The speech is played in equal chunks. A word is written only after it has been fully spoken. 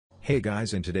Hey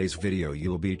guys, in today's video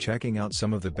you'll be checking out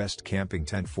some of the best camping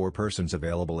tent for persons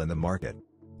available in the market.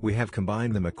 We have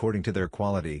combined them according to their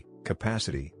quality,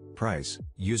 capacity, price,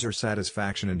 user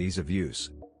satisfaction and ease of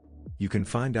use. You can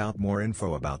find out more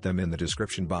info about them in the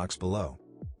description box below.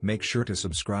 Make sure to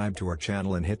subscribe to our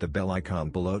channel and hit the bell icon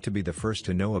below to be the first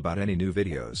to know about any new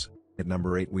videos. At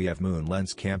number 8 we have Moon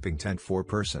Lens Camping Tent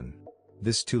 4-Person.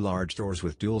 This 2 large doors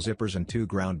with dual zippers and 2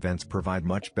 ground vents provide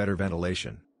much better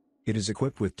ventilation. It is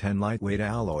equipped with 10 lightweight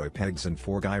alloy pegs and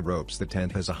 4 guy ropes. The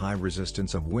tent has a high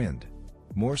resistance of wind.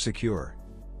 More secure.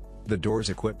 The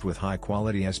doors equipped with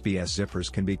high-quality SBS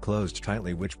zippers can be closed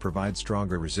tightly, which provides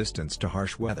stronger resistance to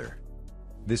harsh weather.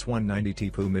 This 190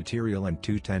 TPU material and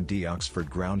 210D Oxford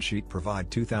ground sheet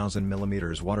provide 2000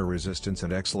 mm water resistance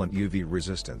and excellent UV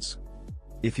resistance.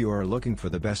 If you are looking for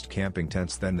the best camping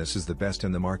tents, then this is the best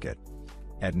in the market.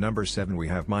 At number 7 we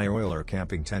have MyOiler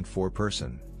Camping Tent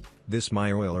 4-Person. This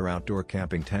MyOiler outdoor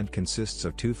camping tent consists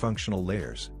of 2 functional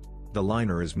layers. The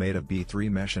liner is made of B3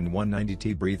 mesh and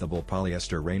 190T breathable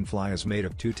polyester. Rainfly is made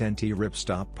of 210T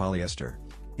ripstop polyester.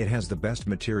 It has the best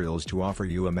materials to offer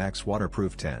you a max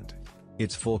waterproof tent.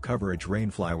 Its full coverage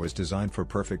Rainfly was designed for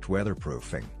perfect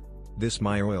weatherproofing. This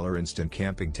MyOiler instant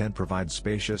camping tent provides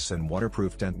spacious and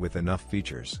waterproof tent with enough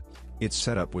features. Its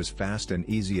setup was fast and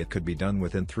easy. It could be done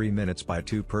within 3 minutes by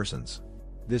 2 persons.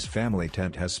 This family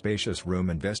tent has spacious room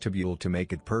and vestibule to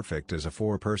make it perfect as a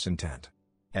 4-person tent.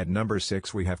 At number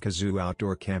 6 we have Kazoo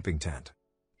Outdoor Camping Tent.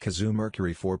 Kazoo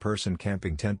Mercury 4-Person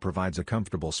Camping Tent provides a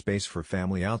comfortable space for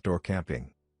family outdoor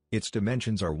camping. Its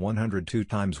dimensions are 102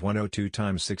 x 102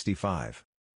 x 65.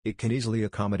 It can easily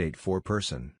accommodate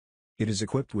 4-person. It is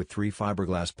equipped with 3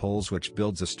 fiberglass poles which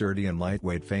builds a sturdy and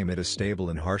lightweight frame. It is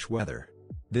stable in harsh weather.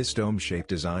 This dome-shaped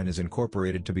design is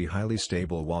incorporated to be highly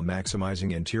stable while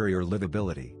maximizing interior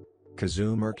livability.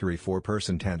 Kazoo Mercury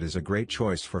 4-Person Tent is a great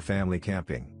choice for family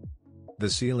camping. The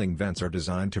ceiling vents are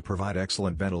designed to provide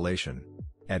excellent ventilation.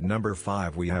 At number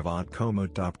 5 we have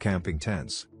Otcomo Top Camping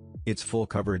Tents. Its full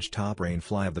coverage top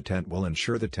rainfly of the tent will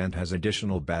ensure the tent has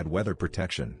additional bad weather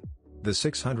protection. The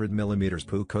 600 mm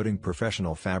PU coating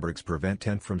professional fabrics prevent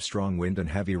tent from strong wind and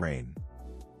heavy rain.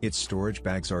 Its storage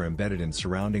bags are embedded in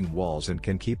surrounding walls and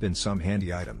can keep in some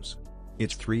handy items.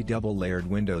 Its 3 double-layered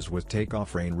windows with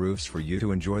take-off rain roofs for you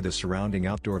to enjoy the surrounding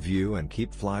outdoor view and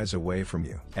keep flies away from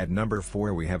you. At number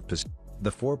 4 we have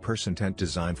the 4-Person tent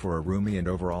designed for a roomy and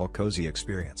overall cozy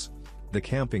experience. The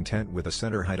camping tent with a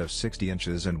center height of 60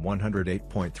 inches and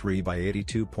 108.3 by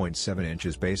 82.7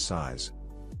 inches base size.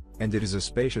 And it is a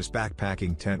spacious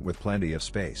backpacking tent with plenty of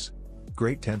space.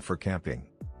 Great tent for camping.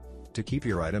 To keep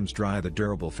your items dry, the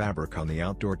durable fabric on the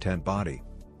outdoor tent body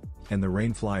and the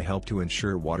rainfly help to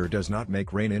ensure water does not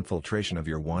make rain infiltration of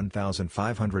your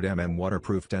 1500 mm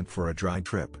waterproof tent for a dry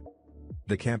trip.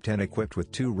 The camp tent equipped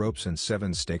with 2 ropes and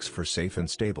 7 stakes for safe and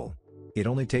stable. It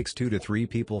only takes 2 to 3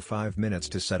 people 5 minutes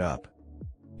to set up.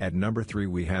 At number 3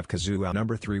 we have Kazoo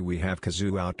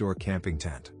Outdoor Camping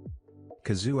Tent.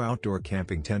 Kazoo Outdoor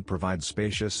Camping Tent provides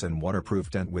spacious and waterproof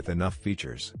tent with enough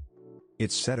features.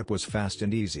 Its setup was fast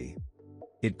and easy.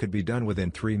 It could be done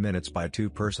within 3 minutes by 2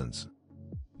 persons.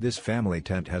 This family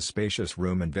tent has spacious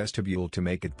room and vestibule to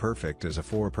make it perfect as a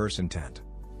 4-person tent.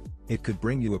 It could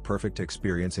bring you a perfect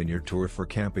experience in your tour for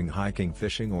camping, hiking,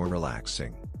 fishing or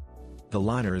relaxing. The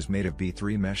liner is made of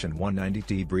B3 mesh and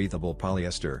 190T breathable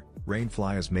polyester.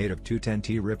 Rainfly is made of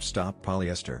 210T ripstop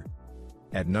polyester.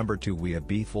 At number 2 we have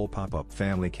Full Pop-Up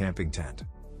Family Camping Tent.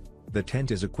 The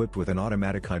tent is equipped with an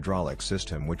automatic hydraulic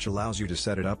system which allows you to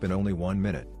set it up in only 1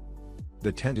 minute.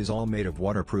 The tent is all made of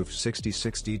waterproof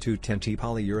 60/60 210T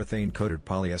polyurethane coated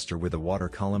polyester with a water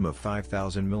column of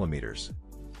 5000 mm.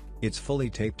 Its fully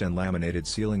taped and laminated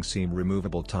ceiling seam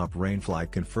removable top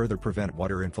rainfly can further prevent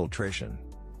water infiltration.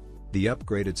 The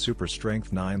upgraded super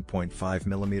strength 9.5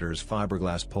 mm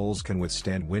fiberglass poles can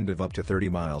withstand wind of up to 30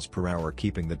 miles per hour,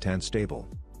 keeping the tent stable.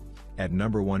 At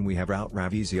number 1 we have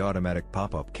Outrav Easy Automatic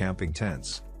Pop-Up Camping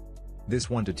Tents. This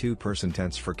 1 to 2-person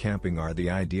tents for camping are the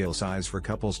ideal size for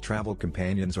couples, travel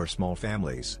companions or small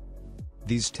families.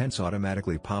 These tents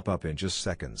automatically pop up in just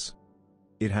seconds.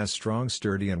 It has strong,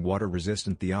 sturdy and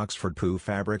water-resistant. The Oxford PU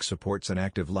fabric supports an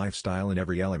active lifestyle in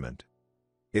every element.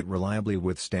 It reliably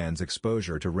withstands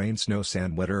exposure to rain, snow,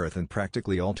 sand, wet earth and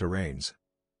practically all terrains.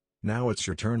 Now it's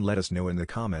your turn. Let us know in the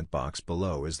comment box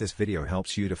below as this video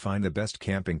helps you to find the best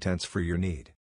camping tents for your need.